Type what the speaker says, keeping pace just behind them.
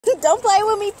Don't play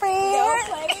with me, friend. Don't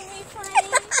play with me, friend.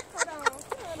 Hold on.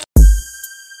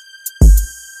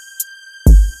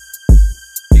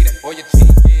 All your team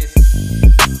is.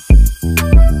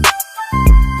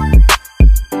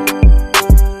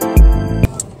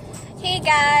 Hey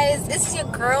guys, it's your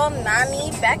girl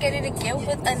Nani back at it again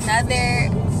with another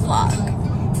vlog.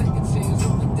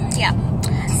 Yeah.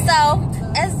 So,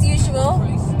 as usual,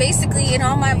 basically in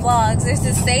all my vlogs, there's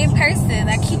the same person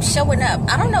that keeps showing up.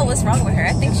 I don't know what's wrong with her.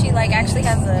 I think she like actually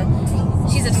has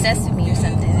she's obsessed with me or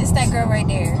something. It's that girl right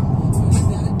there.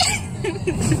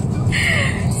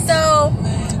 So,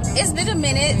 it's been a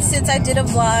minute since I did a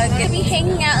vlog. We're gonna be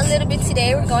hanging out a little bit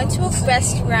today. We're going to a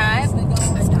restaurant.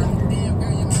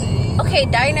 Okay,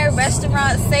 diner,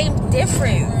 restaurant, same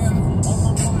difference.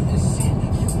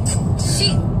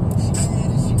 She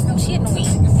annoying.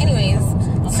 Anyways,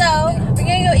 so we're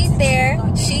gonna go eat there.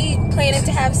 She planning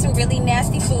to have some really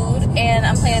nasty food, and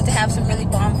I'm planning to have some really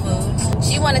bomb food.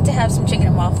 She wanted to have some chicken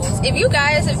and waffles. If you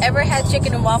guys have ever had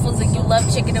chicken and waffles and you love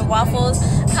chicken and waffles,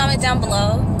 comment down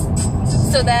below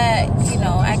so that, you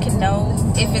know, I can know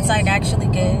if it's like actually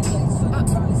good.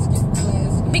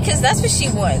 Because that's what she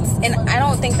wants, and I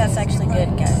don't think that's actually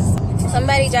good, guys.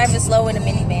 Somebody driving slow in a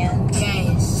minivan.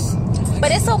 Yes.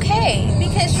 But it's okay,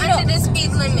 because you know the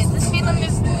speed limit. The speed limit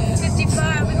is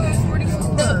 55. We're going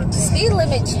 44. the speed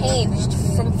limit changed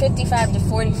from 55 to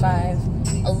 45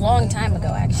 a long time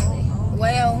ago, actually.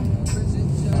 Well,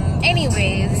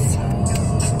 Anyways,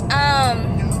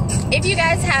 if you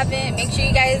guys haven't, make sure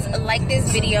you guys like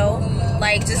this video.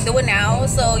 Like, just do it now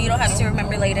so you don't have to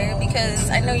remember later,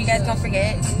 because I know you guys gonna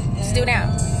forget. Just do it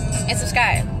now. And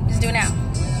subscribe. Just do it now.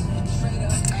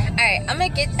 Alright, I'm gonna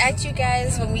get at you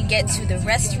guys when we get to the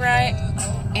restaurant.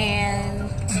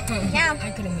 And yeah. I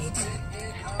could have made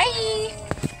that. Bye!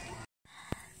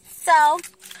 So,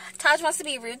 Tahj wants to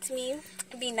be rude to me,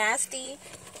 be nasty.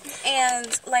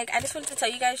 And, like, I just wanted to tell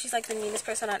you guys she's like the meanest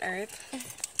person on earth.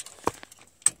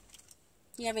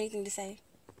 You have anything to say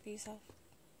for yourself?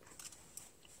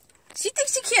 She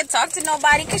thinks she can't talk to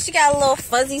nobody because she got a little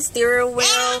fuzzy steering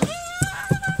wheel.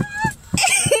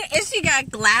 And she got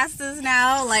glasses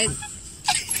now, like...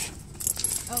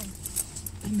 Oh.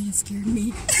 That man scared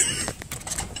me.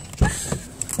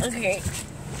 Okay.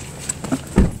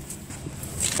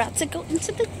 About to go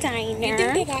into the diner. You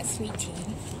think they got sweet tea?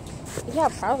 Yeah,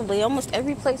 probably. Almost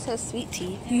every place has sweet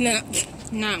tea. No.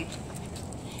 No.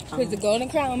 Because the Golden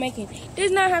Crown making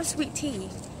does not have sweet tea.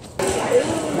 You're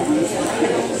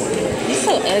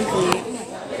so ugly.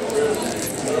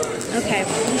 Okay,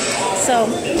 so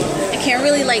I can't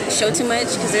really like show too much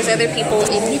because there's other people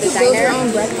in the Build diner. your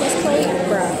own breakfast plate?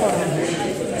 Bruh, hold on.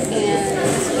 And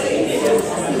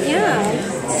yeah,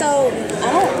 so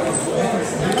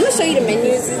I'm gonna show you the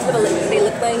menus. This is what they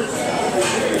look like.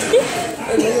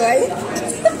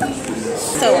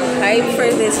 So hyped for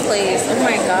this place. Oh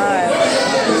my god.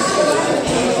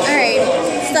 Alright,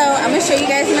 so I'm gonna show you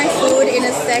guys my food in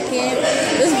a second.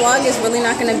 This vlog is really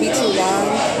not gonna be too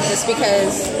long just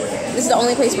because this is the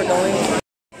only place we're going.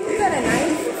 You got a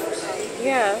knife?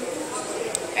 Yeah.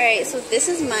 Alright, so this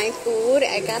is my food.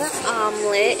 I got an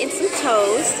omelet and some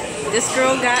toast. This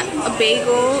girl got a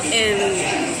bagel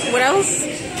and what else?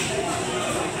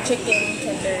 Chicken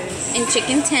tenders. And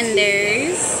chicken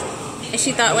tenders. And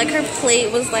she thought like her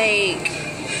plate was like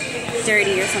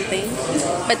dirty or something.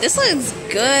 But this looks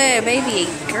good, baby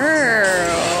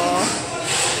girl.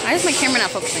 Why is my camera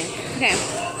not focusing? Okay.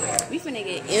 We finna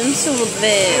get into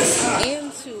this.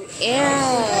 Into it.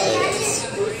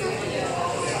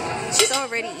 She's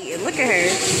already eating. Look at her.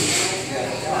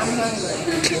 I'm hungry.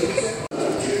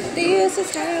 This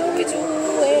is how we do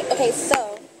it. Okay,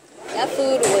 so that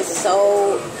food was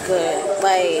so good.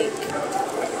 Like,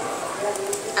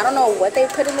 I don't know what they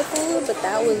put in the food, but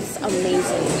that was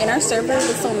amazing. And our server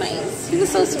was so nice. He was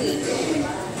so sweet.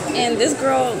 And this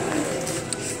girl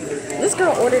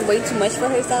ordered way too much for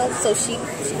herself, so she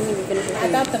didn't even finish her food. I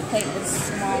thought the plate was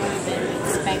smaller than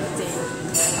expected.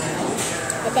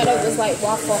 I thought it was like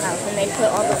Waffle House and they put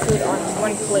all the food on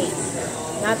one plate,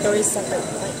 not 3 separate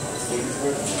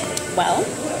plates. Well,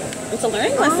 it's a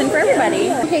learning lesson for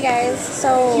everybody. Okay, guys,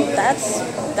 so that's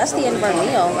the end of our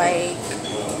meal. Like,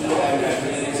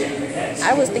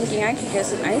 I was thinking I could get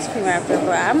some ice cream after,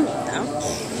 but I'm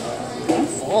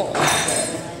full.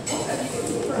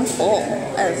 I'm full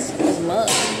as mud.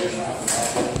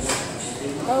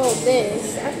 Oh,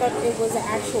 this. I thought it was an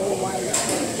actual white.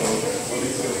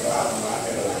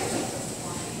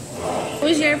 What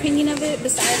was your opinion of it,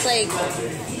 besides, like,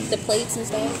 the plates and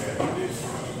stuff?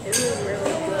 It was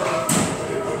really good.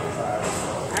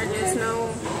 I just know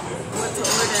what to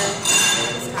order.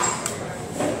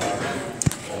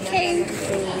 Okay.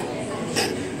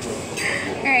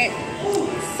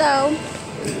 So,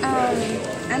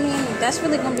 I mean, that's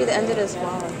really gonna be the end of this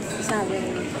vlog. It's not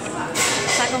really.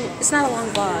 It's not a long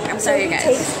vlog. I'm sorry, guys.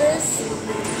 Taste this?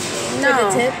 No. For the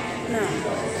tip? No.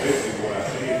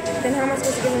 Then how am I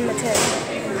supposed to give him a tip?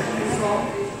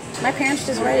 My parents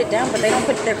just write it down, but they don't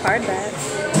put their card back.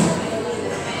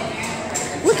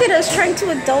 Look at us trying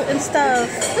to adult and stuff.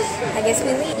 I guess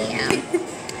we leave.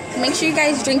 Yeah. Make sure you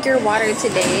guys drink your water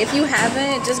today. If you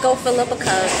haven't, just go fill up a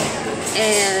cup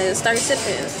and start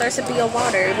sipping. Start sipping your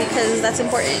water because that's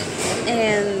important.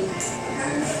 And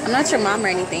I'm not your mom or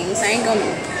anything, so I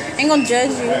ain't gonna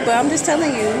judge you, but I'm just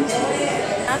telling you.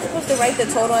 I'm not supposed to write the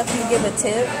total after you give a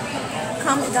tip.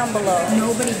 Comment down below.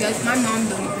 Nobody does. My mom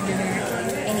don't even do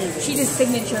that. She just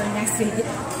signature and that's it.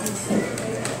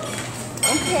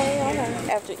 Okay, alright.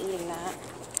 After eating that,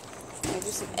 maybe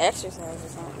do some exercise or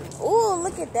something. Ooh,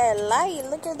 look at that light.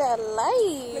 Look at that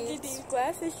light. Look at these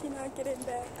glasses. She's not getting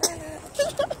back.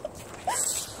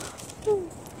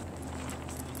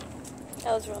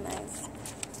 That was real nice.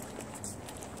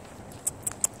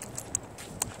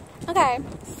 Okay,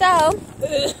 so.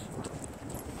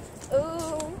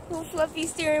 Ooh, who fluffy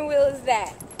steering wheel is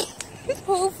that?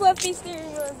 Who fluffy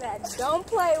steering wheel is that? Don't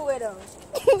play with him.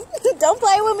 Don't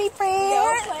play with me, friend.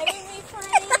 Don't play with me,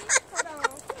 friend.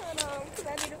 Hold on, because I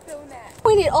need to film that.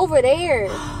 Point it over there.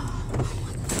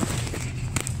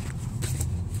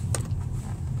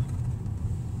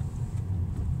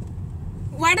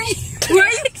 Why are you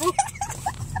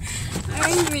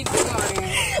angry for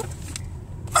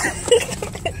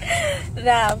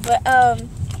Nah, but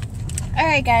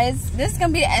alright guys, this is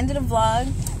gonna be the end of the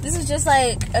vlog. This is just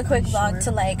like a quick vlog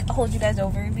to like hold you guys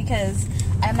over because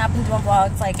I have not been doing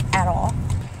vlogs like at all.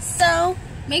 So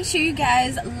make sure you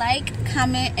guys like,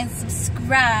 comment, and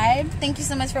subscribe. Thank you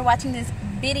so much for watching this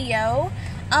video.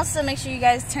 Also make sure you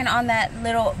guys turn on that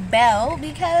little bell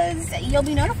because you'll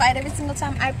be notified every single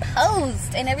time I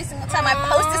post, and every single time I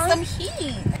post is some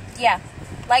heat. Yeah,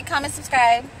 like, comment,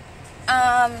 subscribe.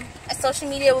 Social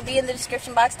media will be in the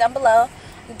description box down below.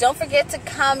 Don't forget to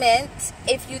comment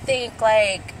if you think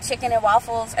like chicken and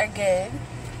waffles are good,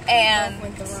 and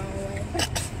Went the wrong way.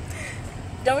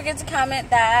 don't forget to comment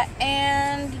that.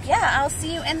 And yeah, I'll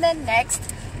see you in the next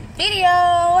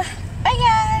video. Bye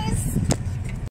guys.